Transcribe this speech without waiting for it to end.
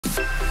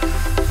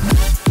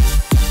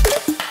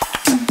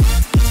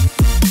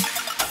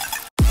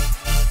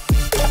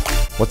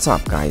What's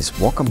up guys,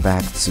 welcome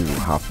back to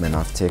Half Man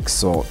Half Tech.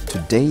 So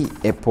today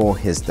Apple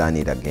has done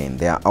it again.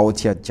 They are out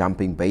here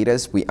jumping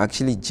betas. We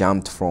actually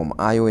jumped from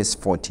iOS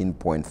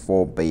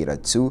 14.4 beta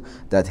 2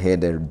 that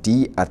had a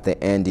D at the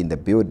end in the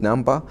build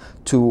number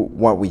to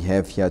what we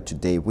have here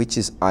today, which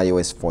is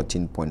iOS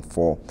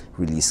 14.4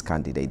 release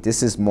candidate.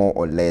 This is more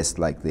or less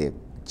like the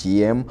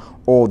GM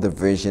or the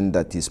version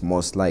that is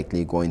most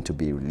likely going to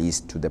be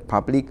released to the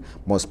public,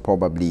 most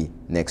probably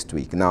next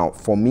week. Now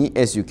for me,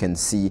 as you can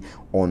see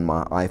on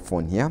my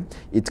iPhone here,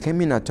 it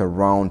came in at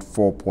around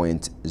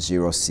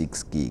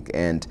 4.06 gig,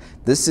 and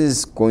this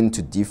is going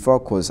to differ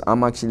because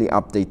I'm actually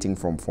updating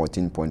from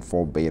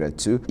 14.4 beta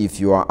 2.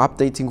 If you are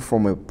updating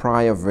from a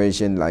prior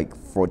version like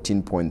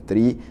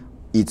 14.3,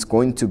 it's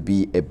going to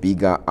be a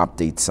bigger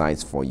update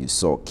size for you,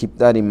 so keep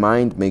that in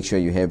mind. Make sure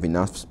you have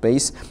enough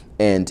space.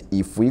 And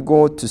if we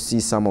go to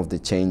see some of the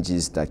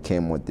changes that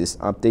came with this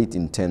update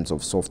in terms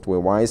of software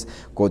wise,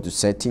 go to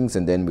settings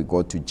and then we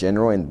go to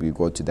general and we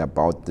go to the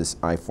about this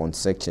iPhone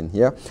section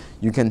here.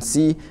 You can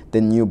see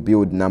the new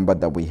build number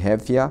that we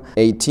have here,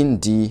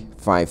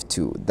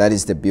 18D52. That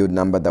is the build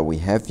number that we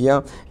have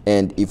here.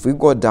 And if we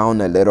go down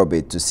a little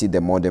bit to see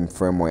the modem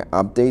firmware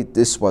update,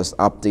 this was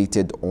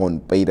updated on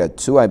beta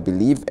 2, I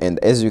believe. And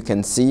as you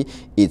can see,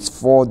 it's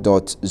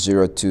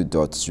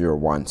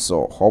 4.02.01.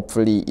 So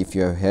hopefully if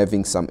you're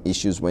having some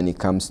issues when it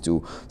comes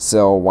to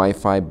cell,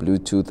 Wi-Fi,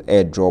 Bluetooth,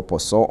 AirDrop or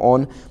so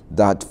on,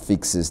 that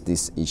fixes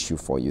this issue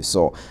for you.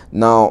 So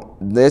now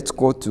let's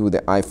go to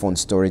the iPhone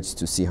storage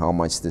to see how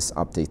much this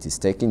update is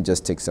taking.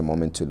 Just takes a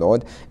moment to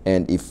load,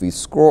 and if we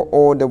scroll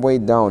all the way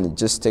down, it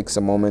just takes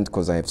a moment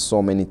because I have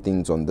so many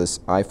things on this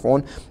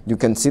iPhone. You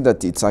can see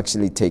that it's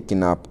actually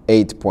taking up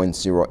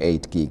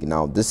 8.08 gig.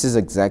 Now this is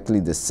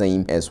exactly the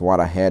same as what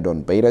I had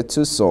on beta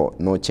 2, so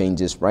no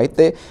changes right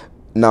there.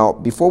 Now,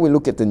 before we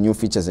look at the new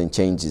features and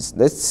changes,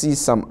 let's see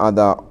some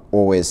other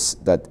OS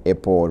that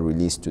Apple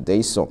released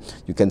today. So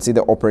you can see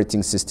the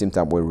operating systems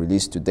that were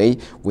released today.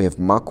 We have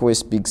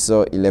macOS Big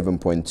Sur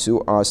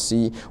 11.2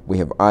 RC, we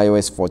have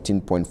iOS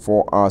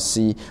 14.4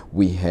 RC,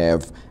 we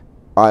have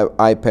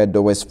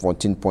iPadOS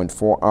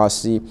 14.4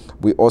 RC.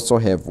 We also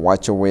have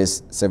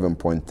watchOS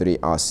 7.3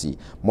 RC.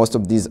 Most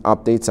of these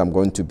updates I'm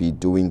going to be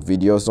doing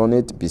videos on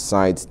it,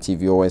 besides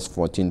tvOS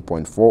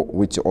 14.4,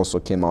 which also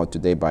came out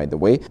today, by the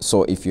way.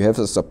 So if you have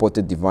a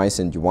supported device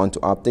and you want to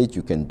update,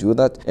 you can do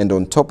that. And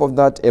on top of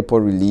that,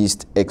 Apple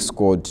released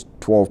Xcode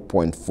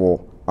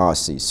 12.4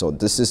 RC. So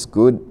this is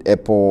good.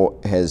 Apple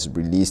has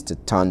released a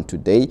ton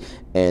today.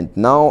 And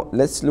now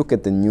let's look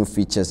at the new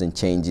features and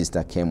changes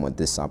that came with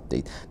this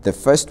update. The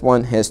first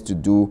one has to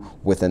do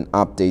with an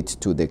update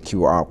to the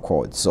QR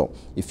code. So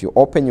if you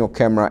open your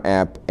camera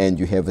app and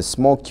you have a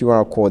small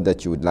QR code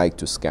that you would like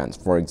to scan,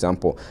 for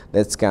example,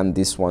 let's scan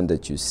this one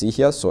that you see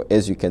here. So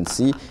as you can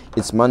see,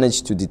 it's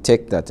managed to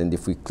detect that. And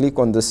if we click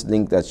on this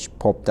link that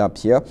popped up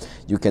here,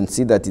 you can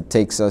see that it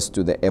takes us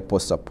to the Apple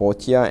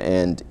support here,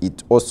 and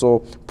it also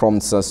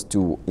prompts us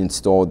to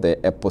install the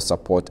Apple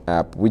support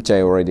app, which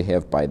I already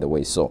have, by the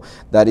way. So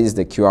that is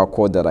the QR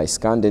code that I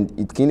scanned, and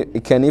it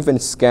can even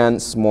scan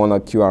smaller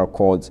QR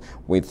codes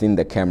within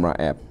the camera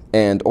app.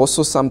 And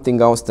also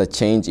something else that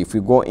changed, if we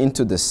go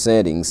into the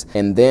settings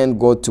and then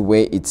go to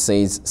where it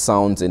says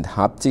sounds and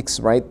haptics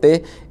right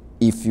there,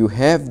 if you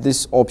have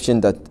this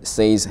option that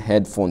says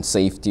headphone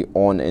safety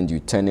on and you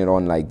turn it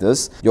on like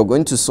this, you're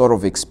going to sort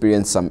of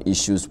experience some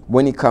issues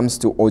when it comes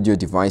to audio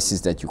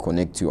devices that you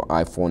connect to your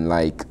iPhone,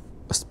 like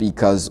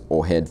speakers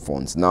or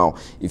headphones. Now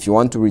if you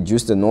want to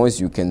reduce the noise,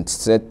 you can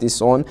set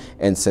this on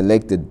and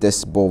select the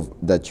decibel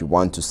that you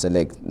want to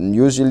select.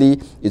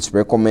 Usually it's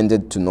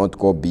recommended to not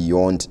go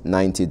beyond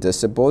 90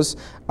 decibels.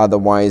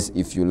 Otherwise,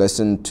 if you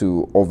listen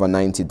to over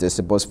 90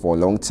 decibels for a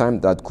long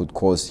time, that could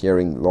cause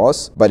hearing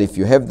loss. But if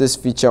you have this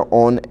feature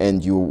on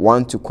and you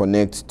want to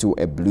connect to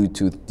a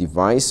Bluetooth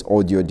device,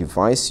 audio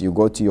device, you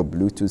go to your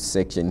Bluetooth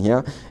section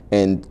here,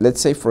 and let's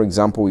say for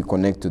example we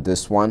connect to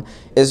this one.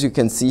 As you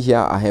can see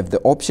here, I have the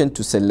option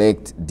to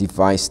select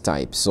device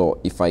type. So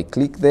if I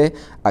click there,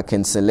 I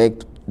can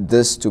select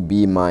this to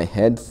be my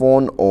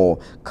headphone or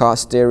car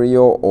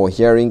stereo or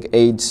hearing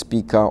aid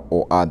speaker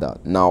or other.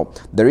 Now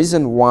the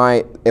reason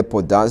why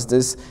Apple does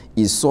this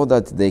is so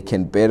that they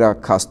can better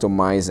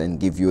customize and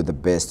give you the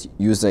best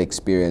user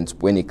experience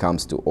when it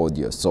comes to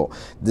audio. So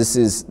this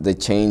is the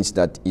change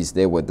that is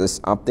there with this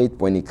update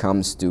when it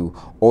comes to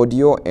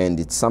audio, and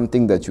it's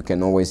something that you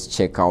can always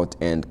check out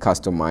and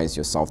customize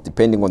yourself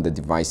depending on the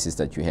devices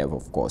that you have,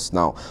 of course.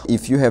 Now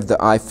if you have the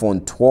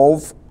iPhone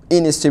 12,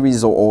 any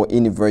series or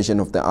any version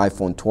of the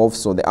iPhone 12,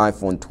 so the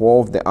iPhone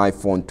 12, the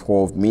iPhone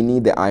 12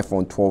 mini, the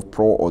iPhone 12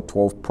 Pro or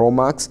 12 Pro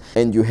Max,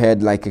 and you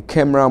had like a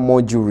camera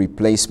module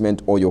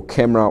replacement or your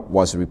camera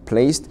was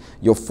replaced,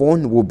 your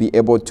phone will be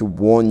able to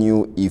warn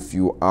you if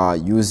you are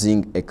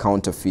using a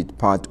counterfeit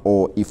part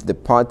or if the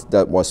part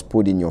that was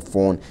put in your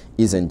phone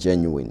isn't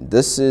genuine.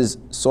 This is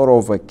sort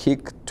of a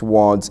kick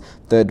towards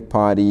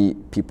third-party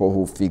people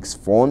who fix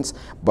phones,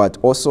 but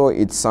also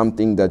it's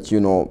something that, you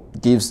know,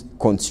 gives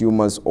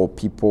consumers or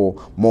people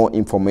people more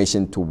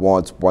information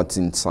towards what's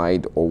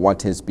inside or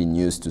what has been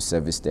used to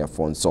service their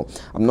phone. So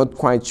I'm not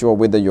quite sure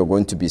whether you're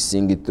going to be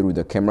seeing it through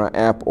the camera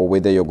app or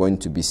whether you're going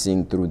to be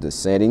seeing through the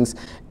settings.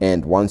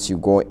 And once you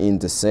go in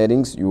the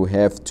settings, you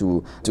have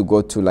to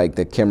go to like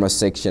the camera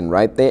section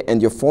right there,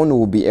 and your phone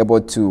will be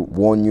able to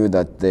warn you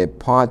that the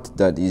part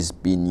that is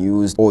being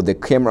used or the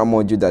camera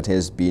module that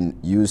has been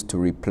used to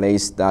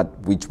replace that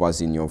which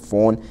was in your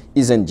phone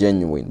isn't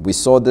genuine. We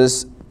saw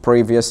this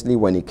previously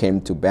when it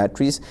came to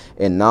batteries,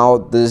 and now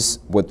this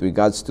with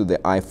regards to the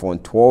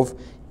iPhone 12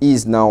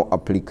 is now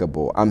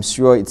applicable. I'm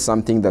sure it's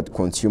something that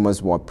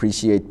consumers will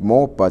appreciate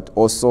more, but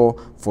also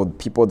for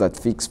people that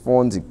fix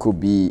phones, it could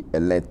be a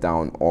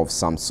letdown of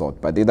some sort.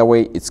 But either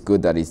way, it's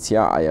good that it's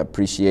here. I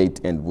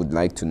appreciate and would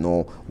like to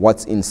know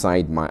what's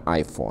inside my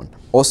iPhone.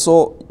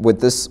 Also, with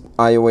this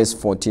iOS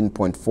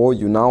 14.4,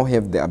 you now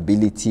have the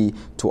ability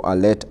to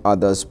alert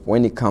others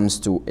when it comes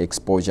to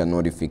exposure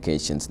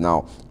notifications.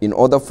 Now, in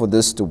order for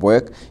this to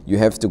work, you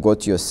have to go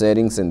to your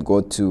settings and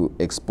go to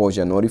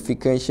exposure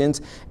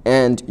notifications,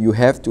 and you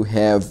have to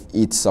have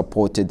it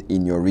supported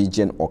in your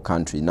region or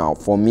country. Now,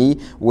 for me,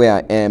 where I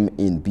am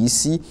in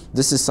BC,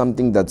 this is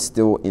something that's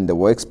still in the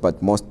works,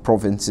 but most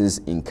provinces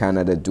in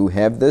Canada do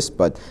have this,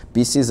 but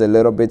BC is a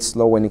little bit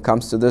slow when it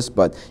comes to this.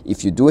 But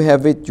if you do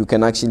have it, you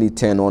can actually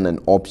turn on an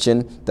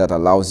option that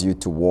allows you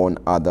to warn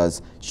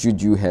others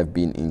should you have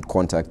been in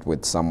contact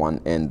with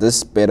someone, and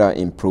this better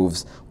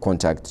improves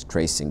contact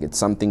tracing. It's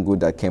something good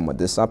that came with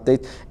this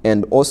update.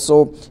 And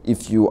also,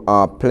 if you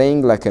are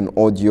playing like an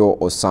audio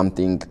or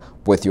something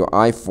with your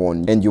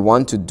iPhone and you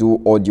want to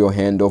do audio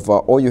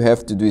handover, all you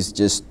have to do is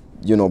just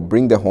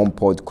bring the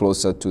HomePod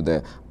closer to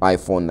the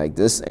iPhone like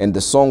this, and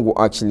the song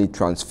will actually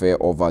transfer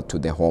over to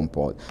the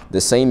HomePod. The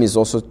same is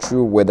also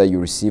true whether you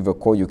receive a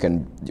call. You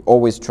can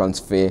always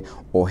transfer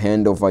or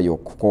hand over your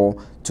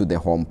call to the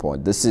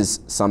HomePod. This is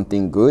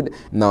something good.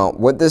 Now,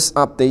 with this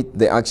update,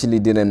 they actually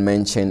didn't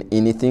mention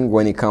anything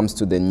when it comes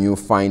to the new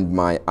Find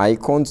My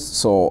icons,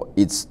 so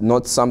it's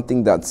not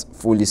something that's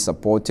fully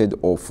supported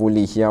or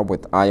fully here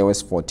with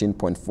iOS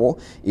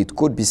 14.4. It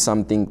could be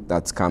something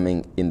that's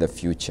coming in the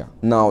future.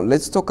 Now,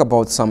 let's talk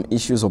about some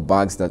issues or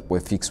bugs that were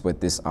fixed with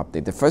this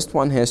update. The first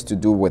one has to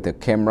do with the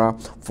camera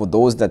for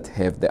those that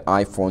have the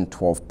iPhone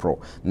 12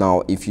 Pro.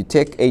 Now, if you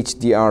take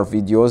HDR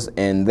videos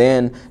and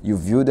then you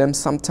view them,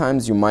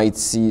 sometimes you might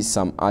see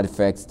some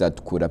artifacts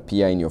that could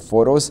appear in your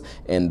photos,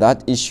 and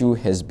that issue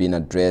has been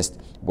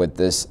addressed with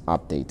this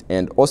update.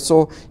 And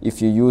also,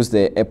 if you use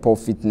the Apple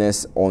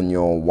Fitness on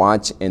your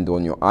watch and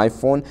on your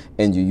iPhone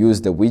and you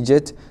use the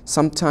widget,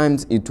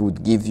 sometimes it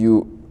would give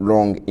you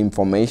wrong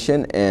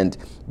information. And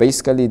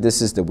basically,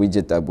 this is the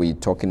widget that we're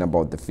talking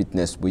about, the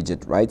fitness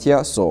widget right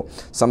here. So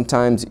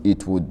sometimes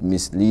it would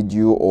mislead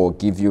you or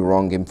give you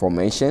wrong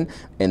information,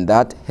 and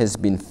that has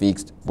been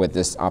fixed with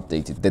this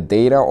update. The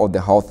data or the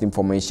health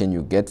information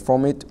you get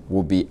from it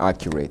will be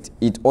accurate.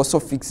 It also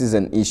fixes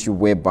an issue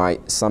whereby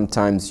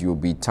sometimes you'll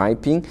be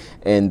typing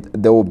and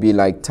there will be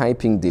like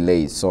typing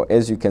delays. So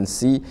as you can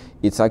see,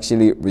 it's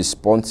actually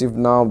responsive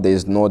now.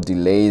 There's no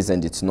delays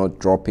and it's not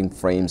dropping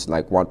frames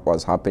like what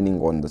was happening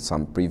on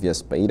some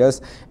previous betas,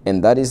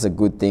 and that is a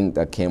good thing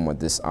that came with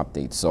this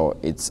update. So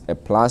it's a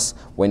plus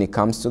when it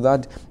comes to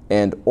that.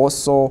 And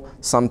also,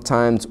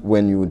 sometimes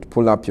when you would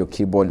pull up your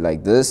keyboard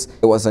like this,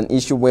 there was an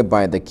issue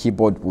whereby the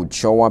keyboard would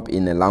show up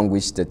in a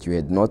language that you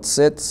had not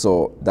set.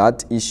 So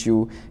that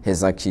issue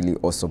has actually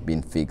also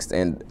been fixed.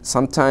 And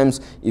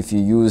sometimes if you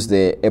use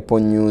the Apple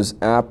News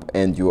app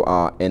and you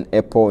are an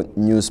Apple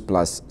News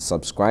Plus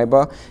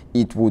subscriber,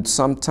 it would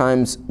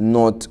sometimes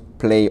not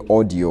play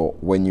audio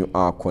when you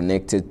are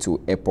connected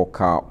to Apple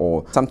Car,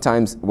 or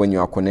sometimes when you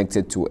are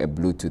connected to a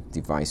Bluetooth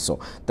device. So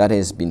that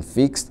has been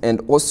fixed.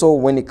 And also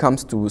when it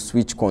comes to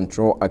switch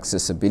control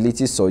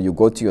accessibility, so you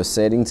go to your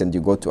settings and you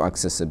go to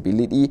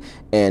accessibility,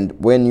 and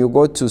when you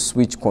go to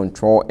switch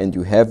control and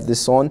you have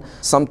this on,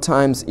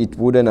 sometimes it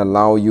wouldn't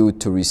allow you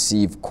to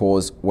receive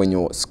calls when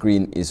your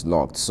screen is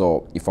locked.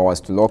 So if I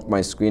was to lock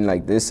my screen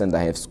like this and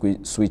I have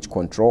switch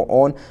control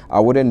on, I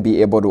wouldn't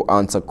be able to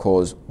answer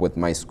calls with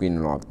my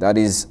screen locked. That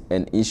is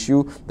an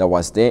issue that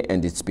was there,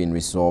 and it's been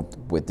resolved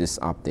with this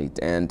update.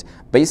 And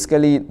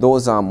basically,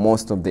 those are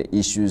most of the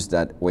issues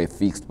that were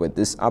fixed with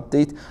this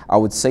update. I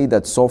would say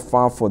that so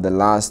far, for the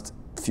last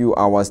few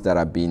hours that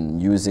I've been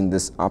using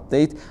this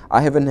update,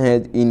 I haven't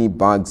had any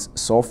bugs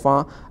so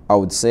far. I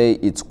would say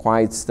it's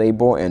quite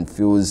stable and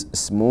feels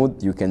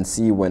smooth. You can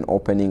see when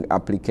opening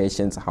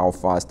applications how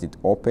fast it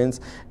opens,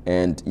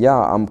 and yeah,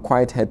 I'm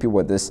quite happy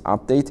with this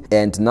update.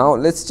 And now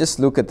let's just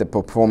look at the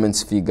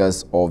performance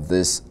figures of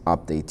this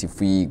update.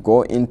 If we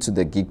go into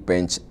the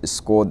Geekbench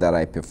score that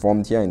I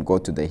performed here and go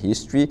to the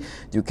history,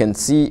 you can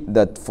see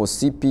that for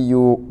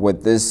CPU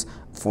with this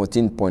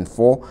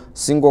 14.4.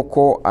 Single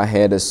core, I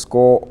had a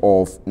score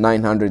of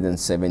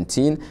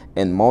 917,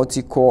 and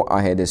multi-core,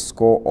 I had a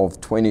score of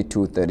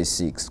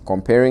 2236.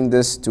 Comparing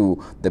this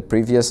to the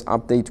previous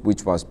update,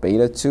 which was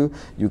beta 2,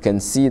 you can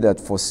see that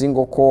for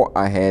single core,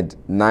 I had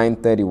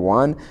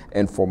 931,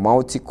 and for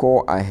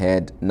multi-core, I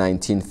had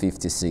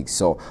 1956.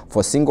 So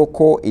for single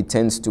core, it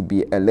tends to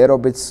be a little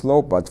bit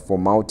slow, but for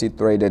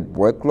multi-threaded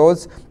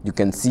workloads, you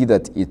can see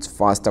that it's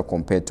faster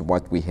compared to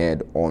what we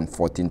had on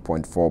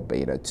 14.4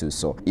 beta 2.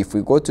 So if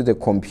we go to the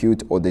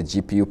compute or the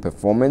GPU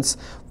performance,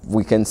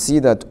 we can see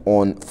that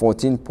on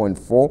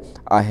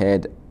 14.4 I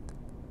had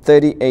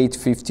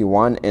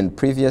 3851, and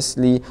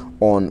previously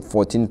on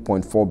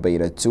 14.4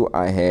 beta 2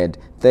 I had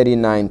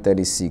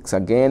 3936.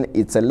 Again,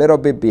 it's a little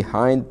bit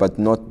behind, but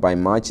not by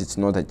much. It's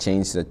not a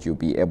change that you'll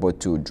be able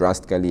to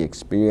drastically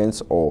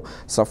experience or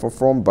suffer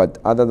from, but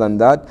other than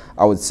that,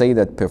 I would say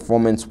that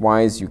performance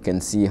wise, you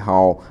can see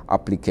how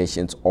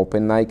applications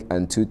open, like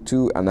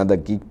Antutu, another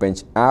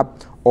Geekbench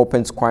app,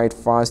 opens quite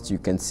fast. You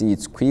can see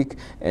it's quick,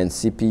 and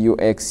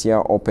CPU-X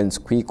here opens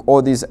quick.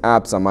 All these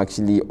apps I'm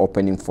actually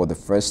opening for the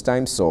first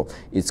time, so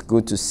it's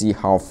good to see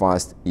how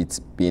fast it's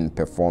been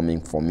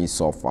performing for me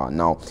so far.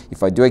 Now,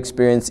 if I do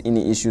experience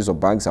any issues or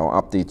bugs,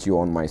 I'll update you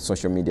on my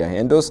social media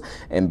handles.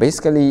 And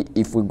basically,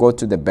 if we go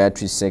to the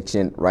battery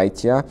section right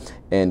here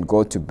and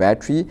go to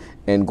battery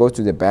and go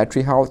to the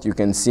battery health, you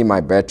can see my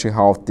battery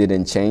health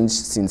didn't change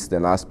since the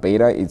last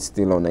beta. It's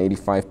still on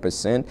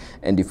 85%.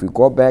 And if we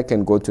go back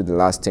and go to the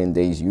last 10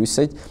 days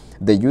usage,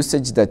 the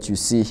usage that you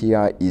see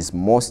here is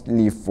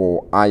mostly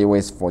for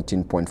iOS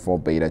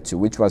 14.4 beta 2,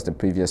 which was the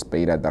previous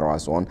beta that I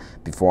was on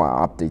before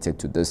I updated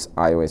to this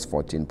iOS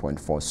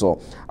 14.4.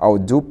 So I'll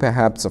do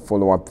perhaps a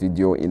follow-up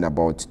video in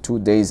about 2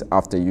 days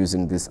after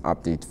using this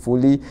update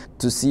fully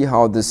to see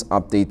how this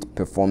update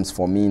performs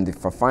for me. And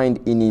if I find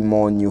any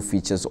more new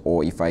features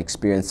or if I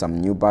experience some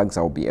new bugs,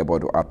 I'll be able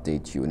to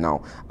update you.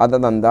 Now, other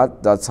than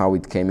that, that's how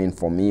it came in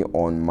for me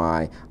on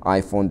my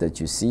iPhone that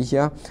you see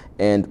here.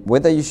 And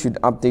whether you should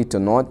update or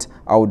not,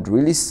 I would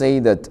really say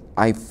that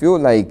I feel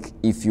like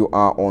if you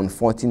are on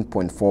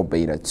 14.4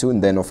 beta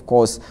 2, then of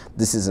course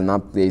this is an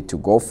update to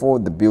go for.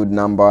 The build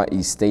number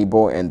is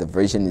stable and the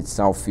version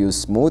itself feels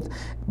smooth.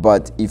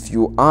 But if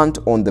you aren't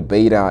on the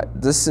beta,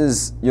 this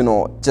is, you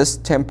know,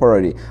 just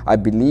temporary. I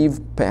believe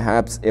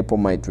perhaps Apple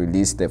might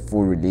release the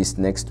full release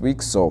next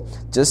week, so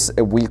just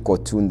a week or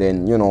two, and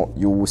then, you know,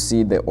 you will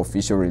see the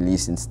official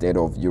release instead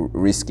of you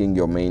risking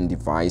your main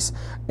device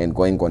and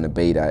going on a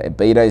beta. A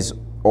beta is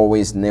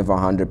always never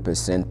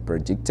 100%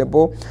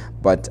 predictable,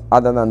 but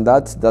other than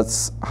that,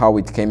 that's how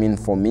it came in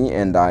for me,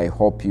 and I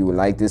hope you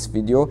like this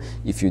video.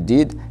 If you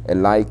did, a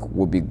like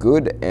would be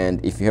good,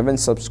 and if you haven't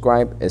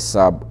subscribed, a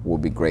sub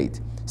would be great.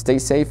 Stay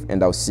safe,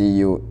 and I'll see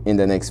you in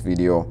the next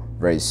video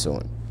very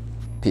soon.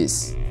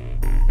 Peace.